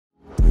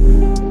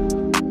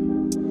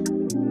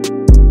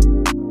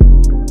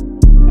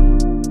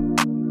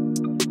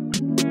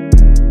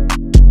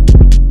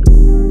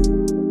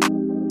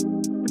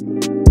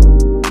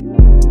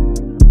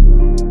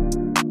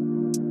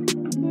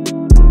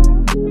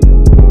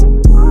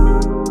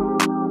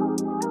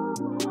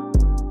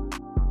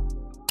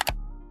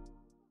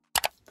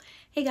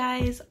Hey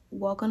guys,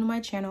 welcome to my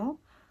channel.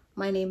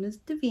 My name is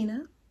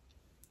Davina.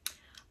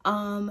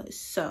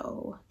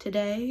 So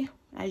today,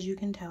 as you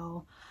can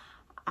tell,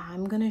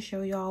 I'm gonna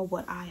show y'all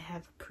what I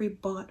have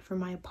pre-bought for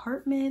my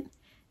apartment.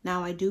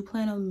 Now I do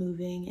plan on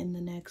moving in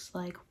the next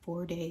like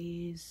 4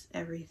 days.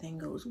 Everything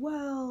goes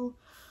well.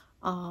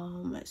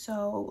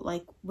 So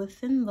like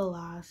within the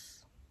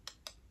last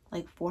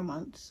like 4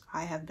 months,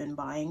 I have been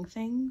buying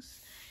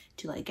things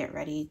to like get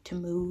ready to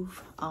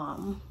move.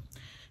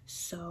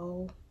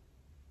 So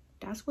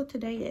that's what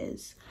today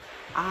is.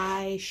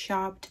 I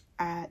shopped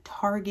at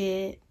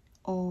Target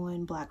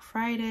on Black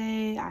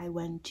Friday. I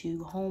went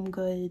to Home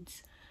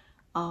Goods.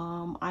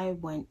 I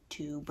went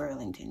to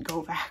Burlington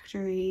Go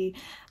Factory,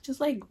 just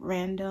like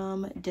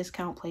random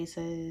discount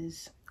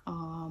places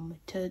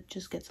to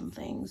just get some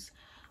things.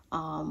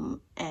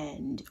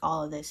 And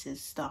all of this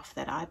is stuff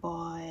that I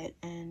bought,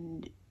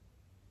 and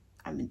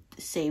I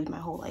saved my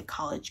whole like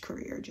college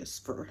career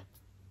just for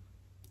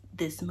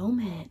this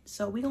moment.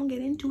 So we gonna get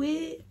into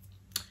it.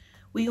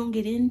 We gonna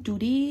get into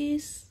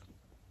this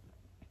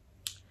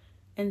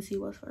and see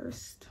what's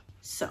first.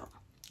 So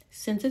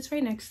since it's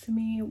right next to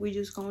me, we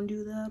just gonna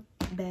do the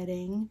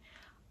bedding.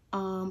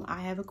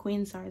 I have a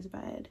queen size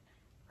bed.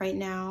 Right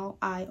now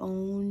I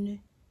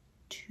own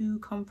 2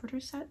 comforter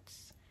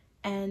sets,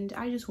 and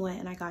I just went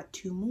and I got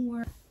 2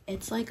 more.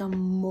 It's like a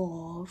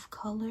mauve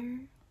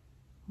color,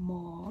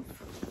 but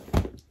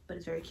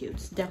it's very cute.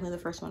 It's definitely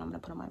the first one I'm gonna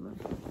put on my room.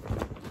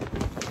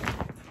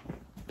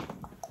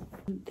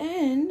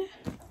 Then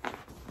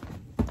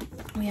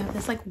we have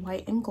this like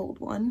white and gold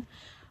one.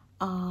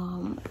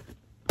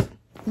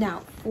 Now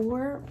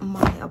for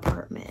my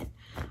apartment,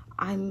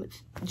 I'm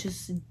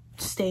just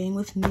staying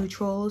with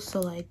neutrals, so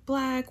like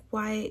black,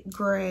 white,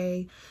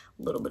 gray,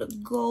 a little bit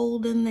of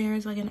gold in there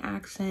as like an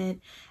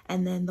accent,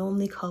 and then the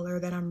only color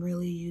that I'm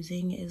really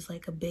using is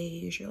like a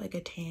beige or like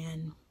a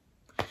tan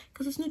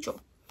because it's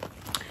neutral.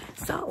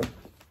 So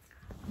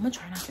I'm gonna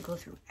try not to go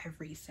through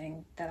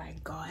everything that I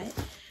got,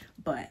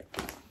 but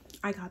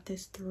I got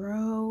this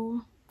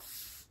throw.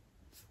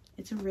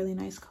 It's a really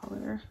nice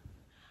color.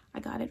 I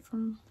got it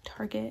from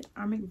Target.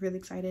 I'm really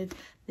excited.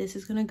 This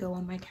is gonna go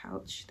on my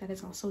couch that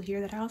is also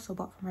here, that I also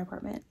bought for my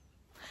apartment.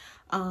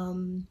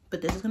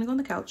 But this is gonna go on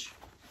the couch.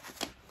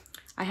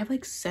 I have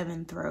like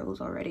 7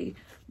 throws already,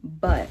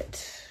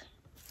 but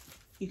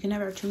you can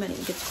never have too many.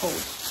 It gets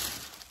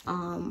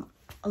cold.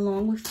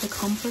 Along with the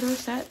comforter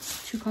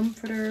sets, 2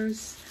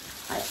 comforters,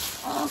 I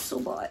also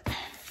bought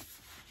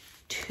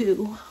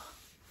 2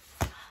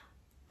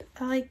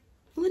 like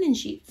linen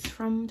sheets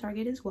from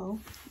Target as well.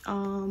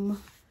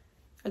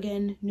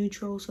 Again,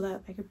 neutral, so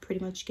that I could pretty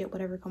much get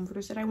whatever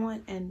comforter set I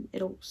want and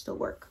it'll still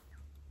work.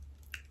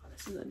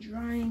 This is a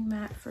drying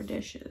mat for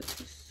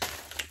dishes.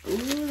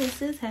 Ooh,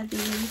 this is heavy.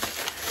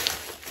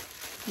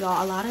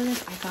 Y'all, a lot of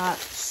this I got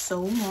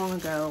so long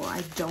ago,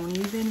 I don't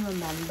even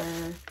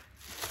remember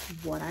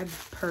what I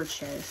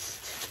purchased.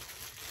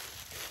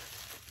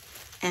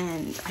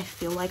 And I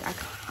feel like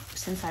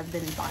since I've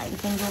been buying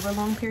things over a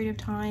long period of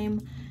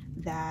time,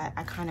 that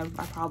I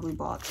probably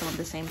bought some of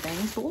the same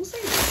things, but we'll see.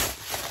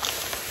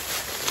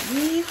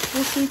 We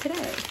will see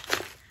today.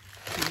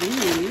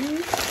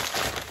 These,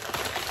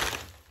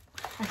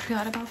 I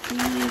forgot about these.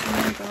 Oh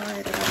my god,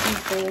 I got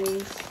these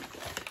bowls.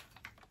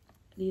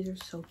 These are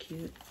so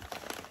cute.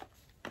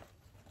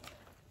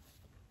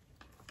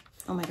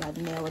 Oh my god,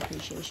 nail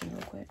appreciation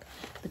real quick.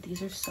 But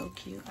these are so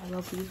cute. I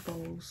love these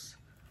bowls.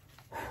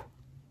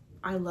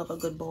 I love a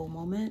good bowl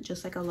moment,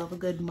 just like I love a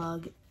good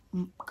mug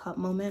cup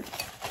moment.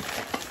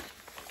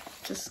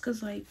 Just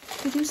because like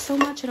you do so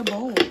much in a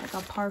bowl, like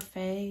a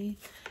parfait,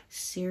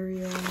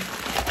 cereal,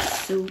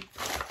 soup.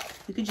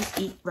 You could just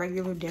eat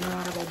regular dinner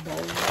out of a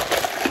bowl.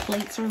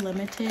 Plates are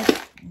limited,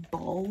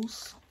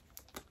 bowls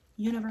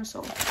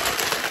universal.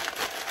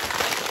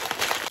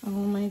 Oh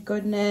my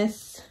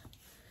goodness,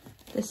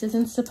 this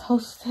isn't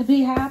supposed to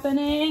be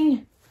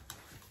happening.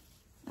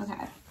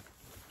 Okay,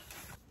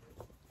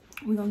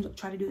 we're gonna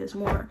try to do this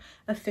more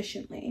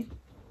efficiently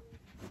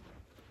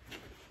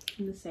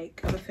in the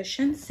sake of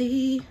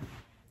efficiency.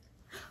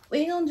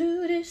 We gonna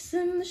do this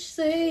in the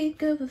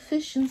sake of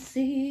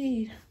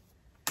efficiency.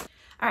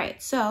 All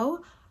right,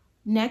 so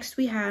next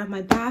we have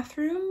my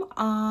bathroom.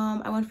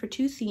 I went for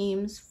 2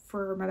 themes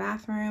for my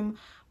bathroom.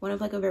 One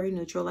of like a very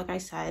neutral, like I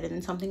said, and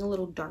then something a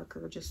little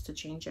darker just to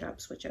change it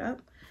up, switch it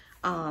up.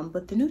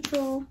 But the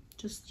neutral,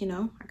 just, you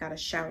know, I got a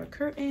shower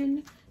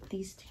curtain,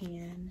 these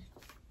tan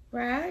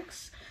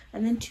rags,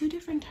 and then 2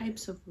 different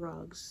types of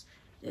rugs.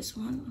 This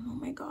one, oh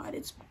my god,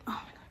 it's, oh my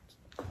god.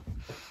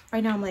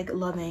 Right now I'm like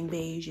loving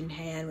beige and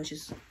tan, which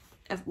is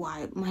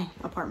why my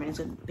apartment is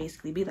gonna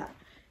basically be that.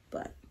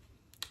 But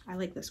I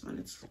like this one.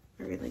 It's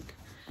very like,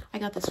 I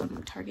got this one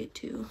from Target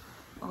too.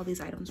 All these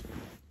items,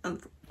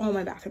 all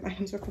my bathroom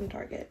items are from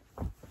Target.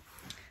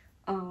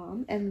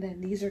 And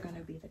then these are gonna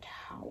be the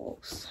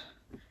towels.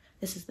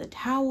 This is the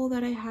towel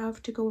that I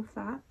have to go with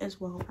that, as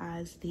well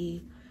as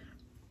the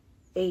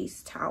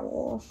face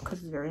towel, because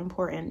it's very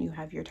important. You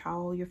have your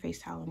towel, your face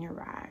towel, and your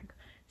rag.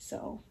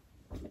 So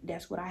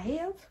that's what I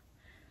have.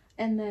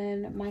 And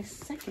then my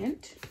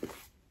second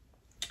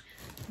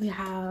We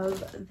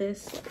have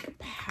this like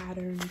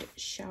patterned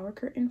shower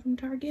curtain from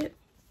Target.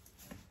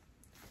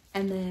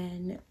 And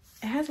then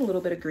it has a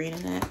little bit of green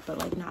in it, but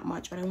like not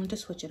much, but I wanted to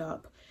switch it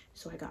up.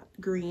 So I got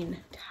green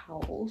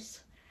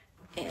towels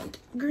and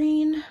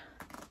green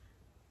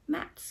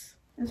mats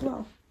as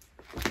well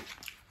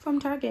from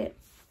Target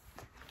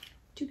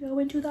to go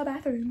into the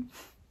bathroom.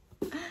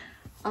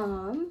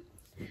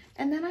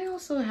 And then I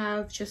also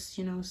have just,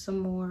 you know, some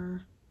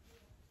more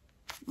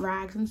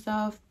rags and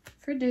stuff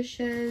for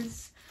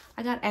dishes.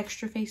 I got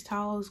extra face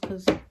towels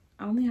because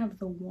I only have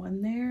the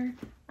one there,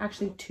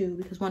 actually two,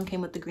 because one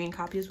came with the green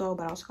copy as well,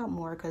 but I also got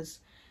more because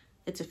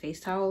it's a face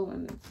towel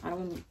and I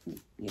don't want,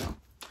 you know.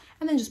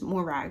 And then just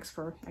more rags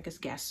for, I guess,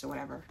 guests or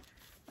whatever.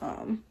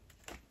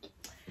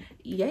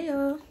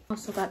 Yeah.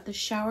 Also got the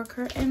shower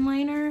curtain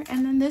liner,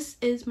 and then this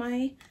is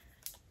my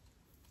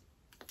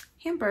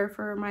hamper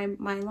for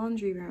my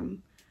laundry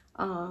room.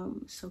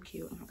 So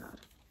cute. Oh my god,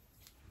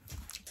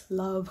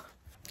 love.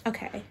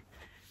 Okay,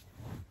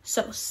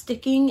 so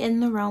sticking in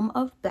the realm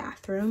of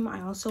bathroom,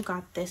 I also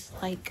got this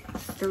like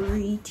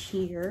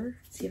 3-tier,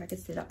 see if I can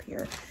sit up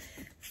here,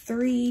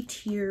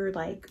 3-tier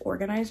like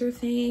organizer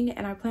thing,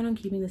 and I plan on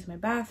keeping this in my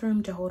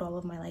bathroom to hold all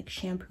of my like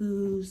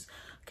shampoos,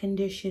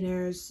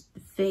 conditioners,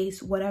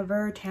 face,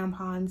 whatever,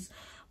 tampons,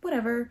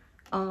 whatever.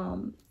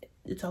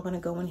 It's all gonna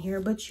go in here,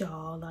 but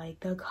y'all, like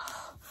the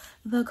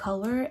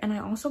color. And I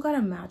also got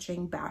a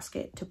matching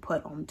basket to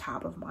put on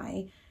top of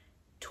my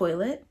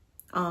toilet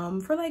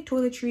for like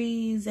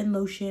toiletries and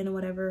lotion or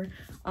whatever.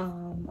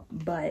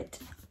 But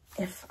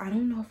if I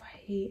don't know if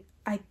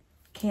I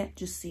can't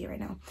just see it right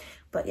now,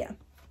 but yeah,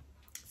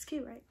 it's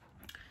cute, right?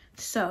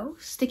 So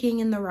sticking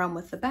in the realm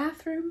with the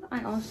bathroom,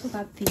 I also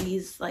got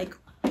these like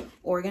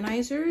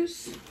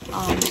organizers,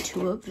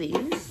 2 of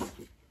these.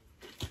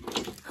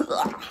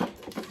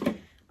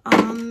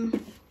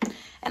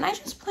 And I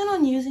just plan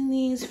on using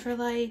these for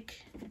like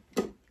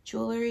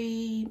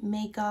jewelry,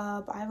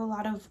 makeup. I have a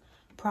lot of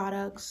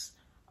products,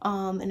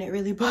 and it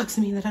really bugs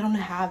me that I don't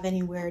have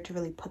anywhere to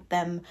really put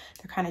them.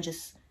 They're kind of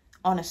just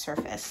on a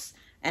surface,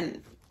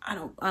 and I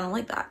don't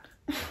like that.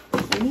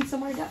 I need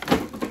somewhere to go.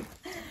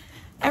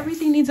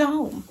 Everything needs a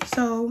home,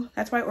 so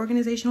that's why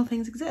organizational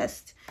things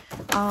exist.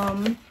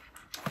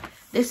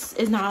 This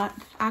is not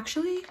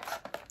actually,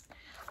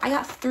 I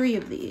got 3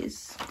 of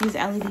these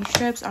LED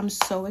strips. I'm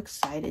so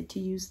excited to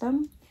use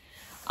them.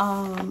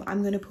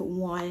 I'm gonna put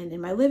one in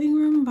my living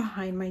room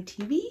behind my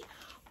TV,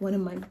 one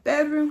in my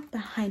bedroom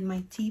behind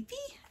my TV,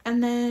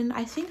 and then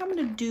I think I'm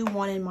gonna do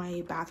one in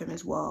my bathroom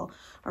as well,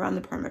 around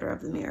the perimeter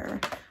of the mirror.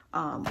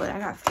 But I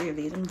got 3 of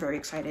these. I'm very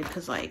excited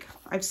because like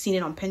I've seen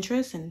it on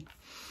Pinterest and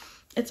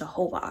it's a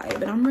whole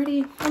vibe, and I'm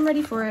ready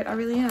for it. I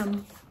really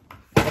am.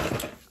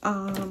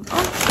 Oh,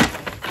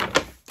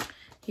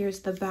 here's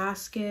the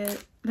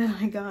basket that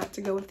I got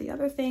to go with the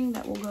other thing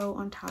that will go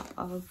on top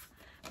of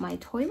my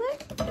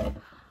toilet.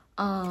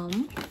 Let's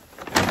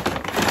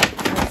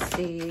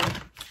see,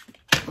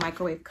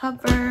 microwave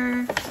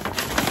cover.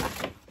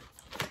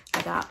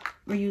 I got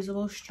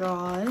reusable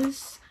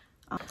straws.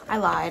 I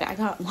lied, I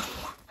got one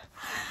more.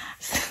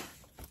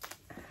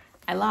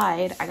 I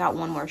lied, I got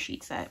one more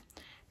sheet set.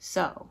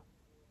 So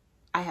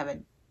I have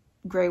a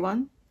gray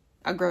one,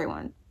 and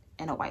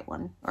a white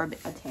one, or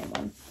a tan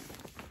one.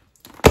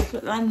 So,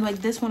 and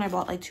like this one I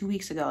bought like 2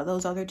 weeks ago.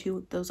 Those other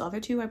two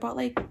I bought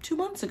like 2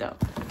 months ago.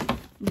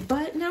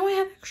 But now I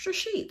have extra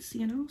sheets,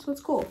 you know, so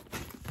it's cool.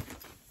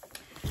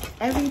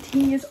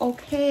 Everything is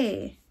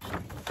okay,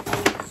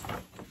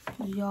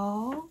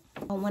 y'all.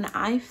 When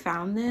I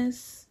found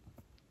this,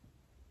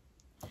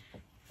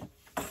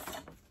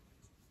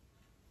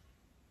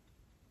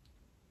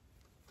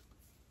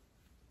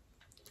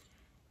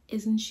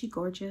 isn't she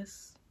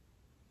gorgeous?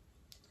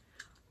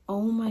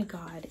 Oh my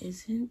god,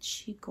 isn't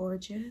she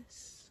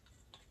gorgeous?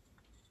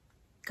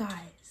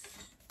 Guys,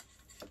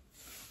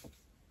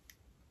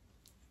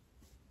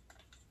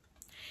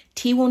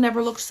 tea will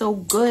never look so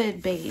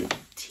good, babe.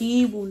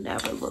 Tea will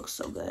never look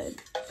so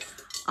good.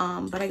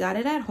 But I got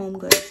it at Home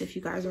Goods if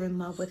you guys are in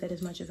love with it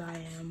as much as I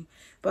am.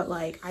 But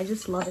like, I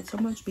just love it so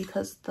much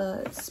because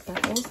the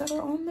speckles that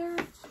are on there,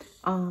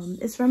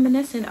 it's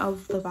reminiscent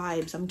of the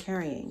vibes I'm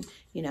carrying.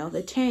 You know,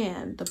 the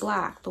tan, the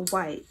black, the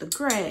white, the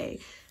gray.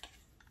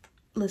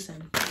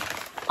 Listen,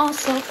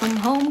 also from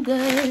Home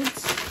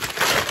Goods.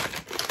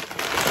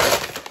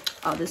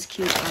 Oh, this is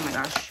cute. Oh my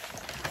gosh.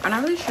 I'm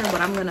not really sure what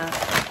I'm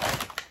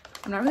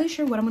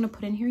gonna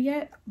put in here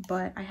yet,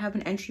 but I have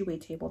an entryway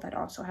table that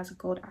also has a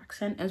gold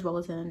accent, as well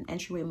as an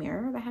entryway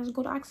mirror that has a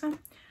gold accent.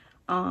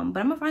 But I'm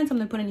gonna find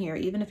something to put in here,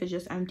 even if it's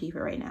just empty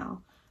for right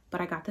now.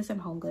 But I got this at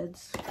Home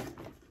Goods.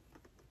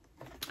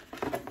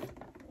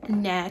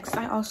 Next,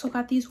 I also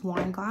got these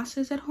wine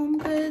glasses at Home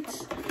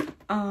Goods.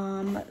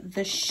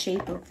 The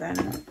shape of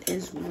them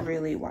is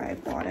really why I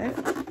bought it,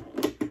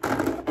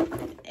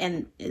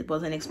 and it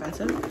wasn't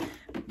expensive.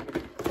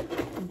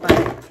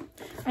 But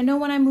I know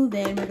when I move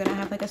in, we're gonna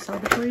have like a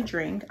celebratory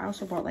drink. I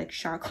also bought like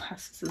shot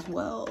glasses as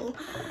well.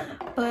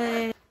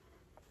 But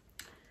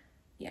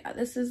yeah,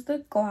 this is the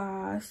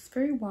glass,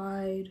 very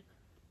wide.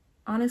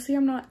 Honestly,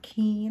 I'm not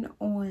keen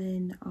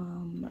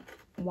on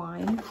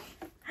wine.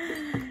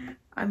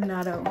 I'm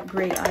not a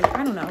great,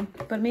 I don't know,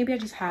 but maybe I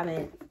just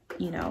haven't,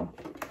 you know,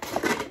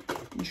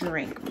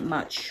 drink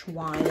much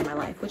wine in my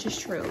life, which is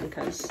true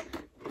because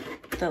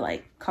the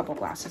like couple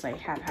glasses I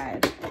have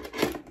had,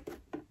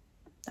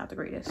 not the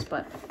greatest,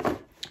 but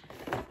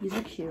these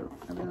are cute.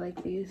 I really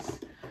like these.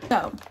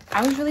 So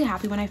I was really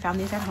happy when I found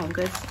these at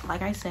HomeGoods.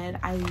 Like I said,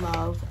 I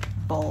love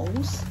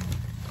bowls.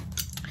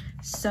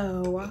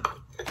 So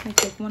let me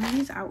take one of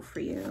these out for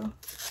you.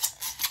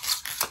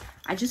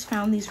 I just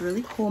found these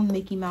really cool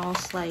Mickey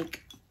Mouse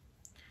like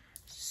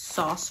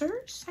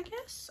saucers, I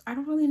guess. I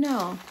don't really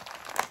know,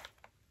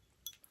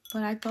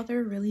 but I thought they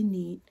were really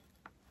neat.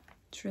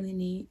 It's really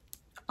neat.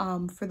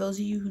 For those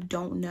of you who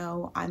don't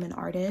know, I'm an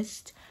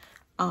artist.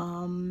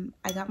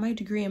 I got my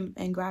degree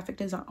in graphic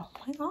design. Oh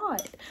my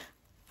god.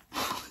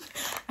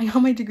 I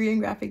got my degree in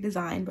graphic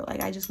design, but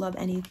like I just love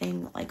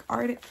anything like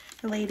art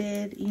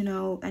related, you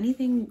know,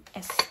 anything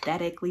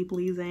aesthetically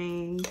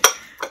pleasing.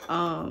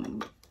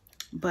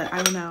 But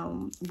I don't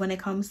know, when it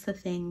comes to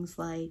things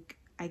like,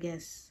 I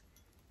guess,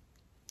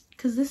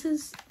 because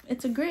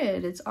it's a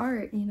grid, it's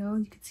art, you know,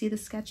 you could see the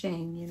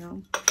sketching, you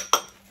know,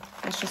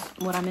 that's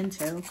just what I'm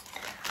into.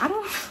 I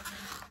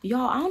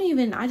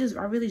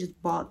really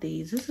just bought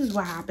these. This is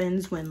what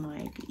happens when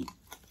like,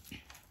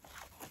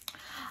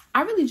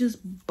 I really just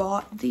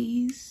bought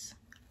these.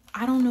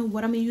 I don't know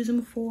what I'm gonna use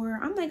them for.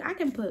 I'm like, I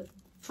can put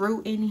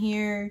fruit in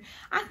here.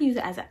 I can use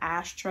it as an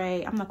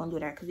ashtray. I'm not gonna do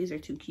that because these are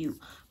too cute.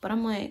 But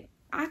I'm like,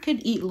 I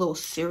could eat a little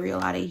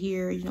cereal out of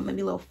here, you know,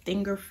 maybe a little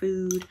finger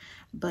food.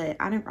 But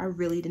I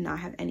really did not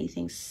have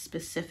anything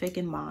specific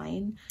in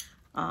mind.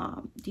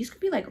 These could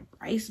be like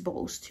rice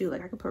bowls too.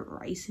 Like I could put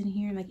rice in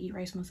here and like eat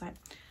rice on the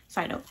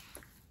side note.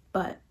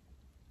 But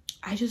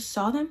I just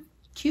saw them,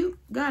 cute,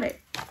 got it.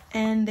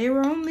 And they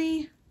were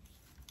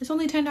it's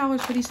only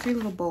 $10 for these 3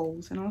 little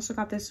bowls. And I also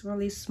got this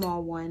really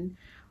small one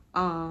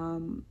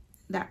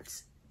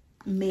that's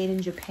made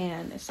in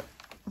Japan. It's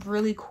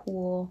really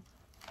cool.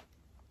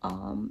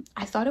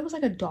 I thought it was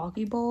like a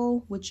doggy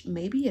bowl, which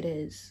maybe it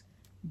is,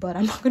 but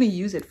I'm not gonna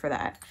use it for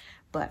that.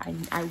 But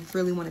I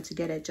really wanted to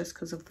get it just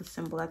because of the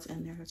symbol that's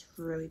in there. That's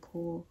really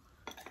cool.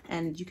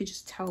 And you could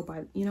just tell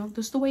by, you know,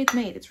 just the way it's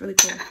made. It's really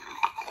cool.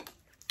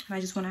 And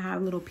I just want to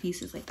have little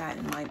pieces like that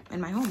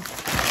in my home.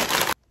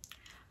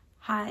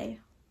 Hi,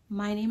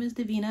 my name is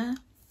Davina,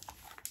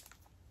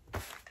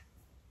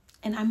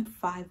 and I'm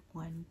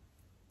 5'1".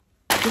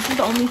 This is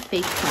the only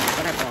fake plant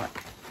that I bought.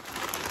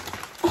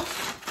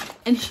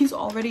 And he's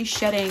already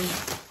shedding.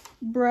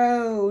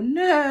 Bro,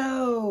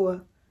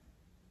 no.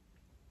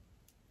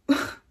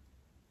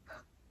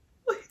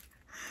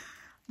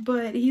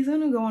 But he's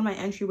gonna go on my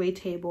entryway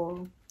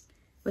table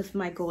with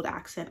my gold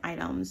accent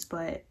items,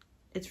 but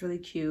it's really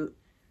cute.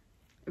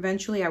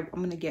 Eventually I'm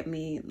gonna get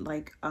me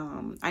like,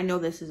 I know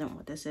this isn't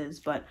what this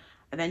is, but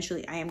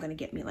eventually I am gonna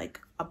get me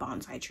like a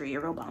bonsai tree, a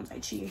real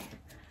bonsai tree.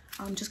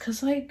 Just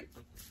cause like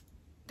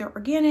they're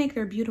organic,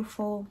 they're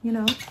beautiful, you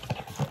know.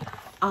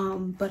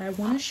 But I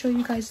want to show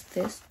you guys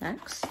this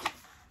next,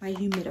 my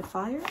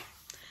humidifier.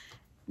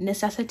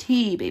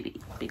 Necessity, baby,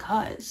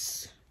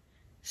 because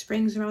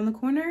spring's around the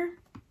corner.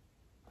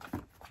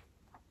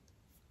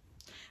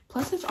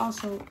 Plus it's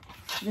also,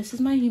 this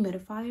is my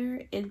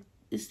humidifier.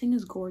 This thing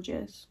is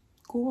gorgeous.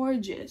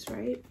 Gorgeous,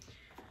 right?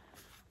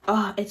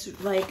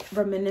 It's like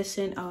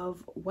reminiscent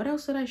of, what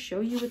else did I show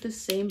you with the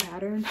same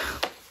pattern?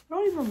 I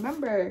don't even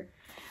remember.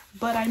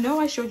 But I know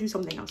I showed you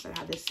something else that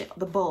had this,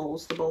 the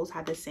bowls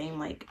had the same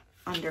like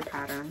under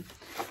pattern.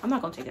 I'm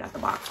not gonna take it out the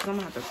box because I'm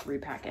gonna have to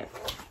repack it.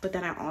 But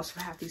then I also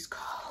have these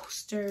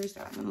coasters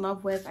that I'm in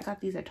love with. I got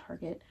these at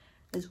Target,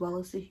 as well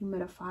as the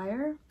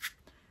humidifier.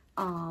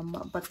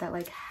 But that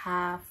like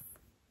half,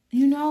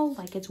 you know,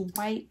 like it's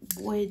white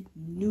wood,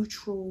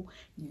 neutral,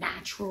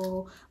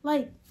 natural,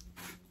 like,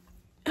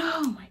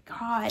 oh my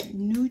god,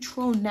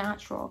 neutral,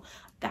 natural.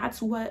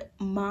 That's what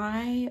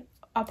my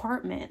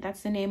apartment,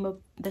 that's the name of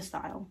the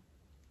style.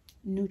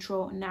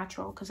 Neutral,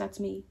 natural, because that's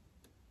me.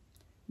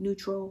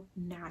 Neutral,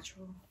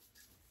 natural.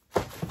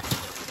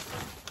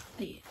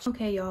 Yeah.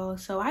 Okay, y'all,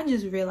 so I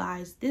just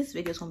realized this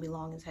video is gonna be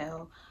long as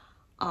hell.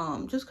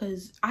 Just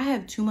because I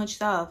have too much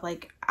stuff.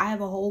 Like, I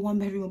have a whole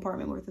 1-bedroom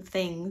apartment worth of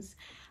things,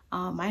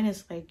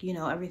 minus like, you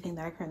know, everything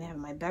that I currently have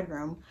in my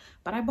bedroom.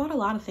 But I bought a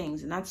lot of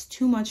things, and that's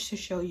too much to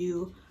show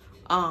you.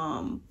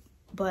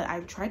 But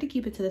I've tried to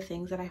keep it to the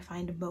things that I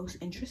find most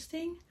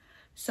interesting.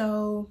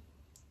 So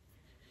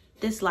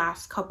this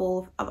last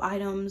couple of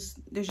items,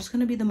 they're just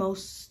gonna be the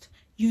most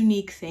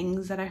unique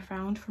things that I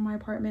found for my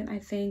apartment, I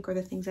think, or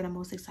the things that I'm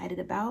most excited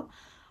about.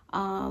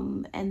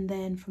 And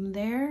then from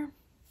there,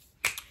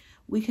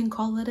 we can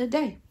call it a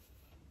day.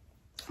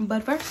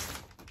 But first,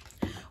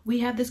 we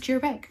have this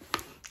Keurig.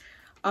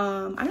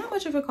 I'm not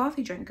much of a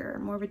coffee drinker.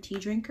 I'm more of a tea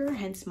drinker,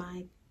 hence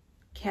my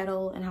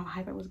kettle and how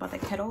hype I was about the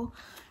kettle.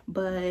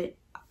 But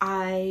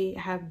I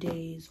have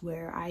days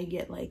where I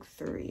get like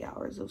 3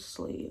 hours of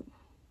sleep,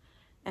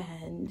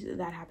 and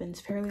that happens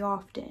fairly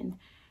often.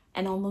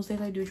 And on those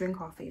days I do drink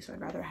coffee, so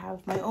I'd rather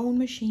have my own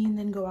machine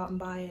than go out and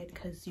buy it,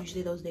 because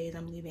usually those days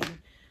I'm leaving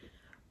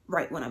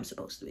right when I'm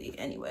supposed to be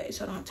anyway,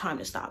 so I don't have time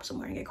to stop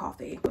somewhere and get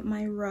coffee. But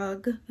my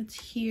rug that's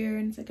here,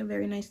 and it's like a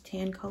very nice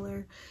tan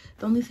color.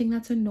 The only thing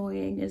that's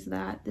annoying is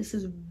that this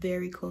is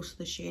very close to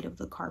the shade of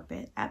the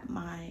carpet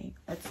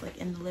that's like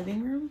in the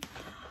living room.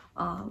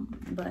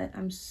 But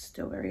I'm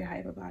still very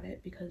hype about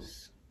it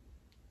because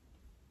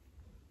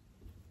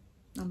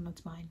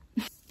it's mine.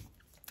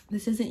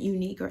 This isn't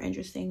unique or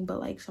interesting, but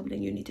like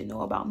something you need to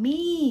know about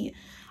me.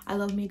 I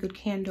love me a good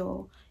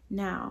candle.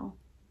 Now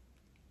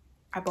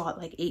I bought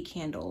like 8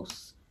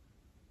 candles,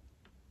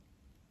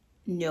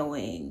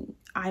 knowing,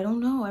 I don't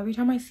know, every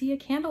time I see a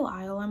candle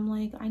aisle, I'm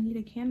like, I need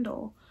a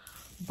candle.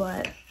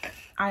 But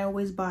I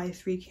always buy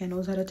 3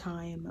 candles at a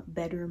time,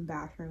 bedroom,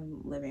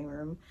 bathroom, living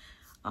room.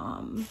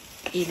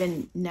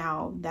 Even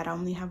now that I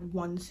only have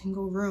 1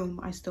 single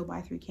room, I still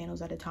buy 3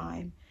 candles at a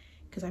time,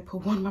 because I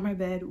put 1 by my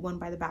bed, 1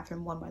 by the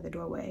bathroom, 1 by the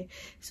doorway.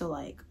 So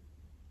like,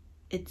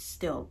 it's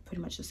still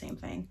pretty much the same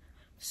thing.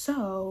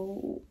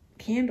 So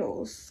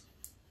candles.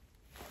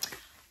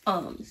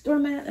 This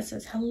doormat that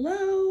says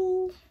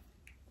hello.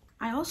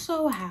 I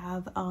also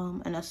have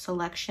a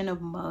selection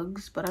of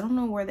mugs, but I don't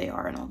know where they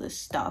are and all this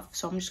stuff,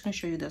 so I'm just gonna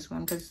show you this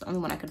one because it's the only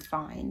one I could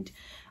find.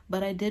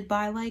 But I did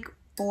buy like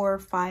 4 or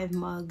 5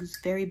 mugs,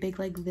 very big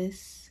like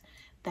this,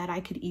 that I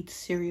could eat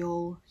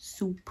cereal,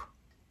 soup,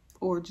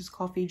 or just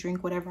coffee,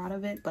 drink whatever out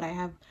of it. But I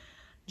have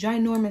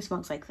ginormous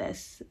mugs like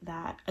this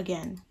that,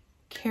 again,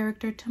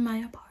 character to my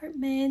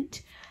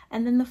apartment.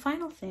 And then the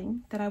final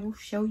thing that I will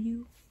show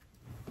you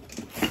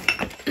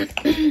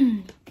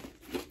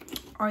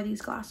are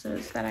these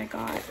glasses that I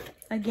got.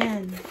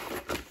 Again,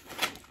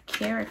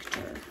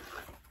 character.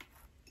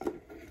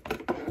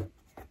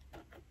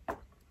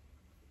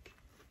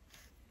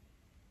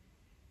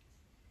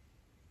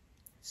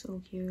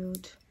 So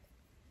cute.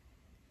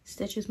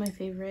 Stitch is my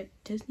favorite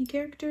Disney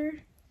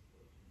character,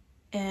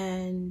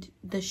 and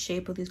the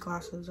shape of these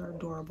glasses are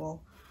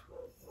adorable.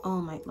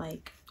 Oh my,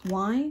 like,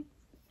 wine,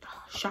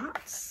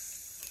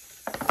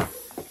 shots,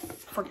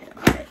 forget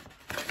about it.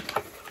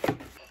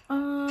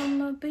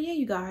 But yeah,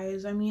 you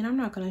guys, I mean, I'm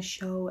not gonna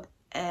show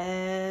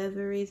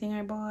everything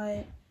I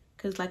bought,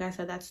 because like I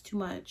said, that's too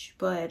much.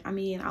 But I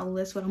mean, I'll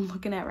list what I'm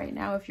looking at right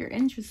now if you're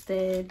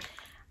interested.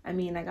 I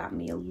mean, I got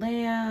me a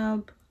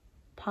lamp,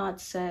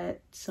 pot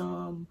set,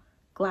 some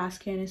glass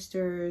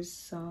canisters,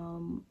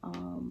 some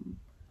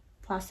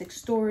plastic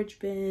storage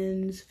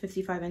bins,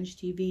 55-inch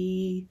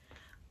TV,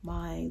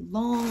 my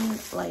long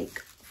like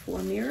floor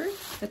mirror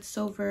that's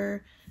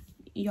silver.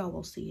 Y'all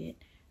will see it.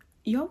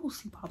 Y'all will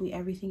see probably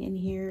everything in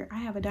here. I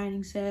have a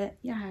dining set.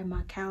 Yeah, I have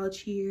my couch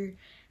here.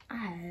 I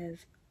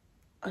have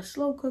a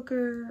slow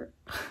cooker.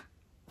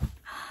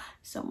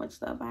 So much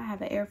stuff. I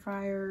have an air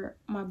fryer,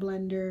 my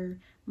blender,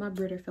 my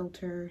Brita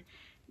filter,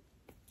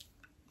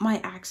 my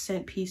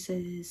accent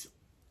pieces.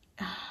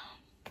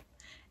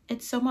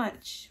 It's so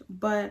much,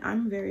 but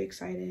I'm very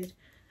excited.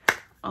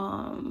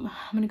 I'm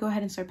gonna go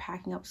ahead and start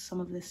packing up some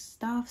of this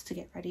stuff to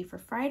get ready for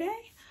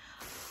Friday.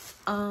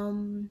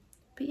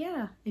 But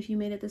yeah, if you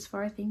made it this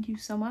far, thank you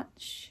so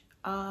much.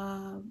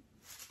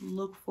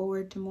 Look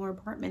forward to more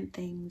apartment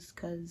things,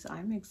 because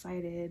I'm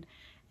excited,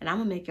 and I'm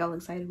gonna make y'all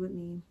excited with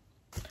me.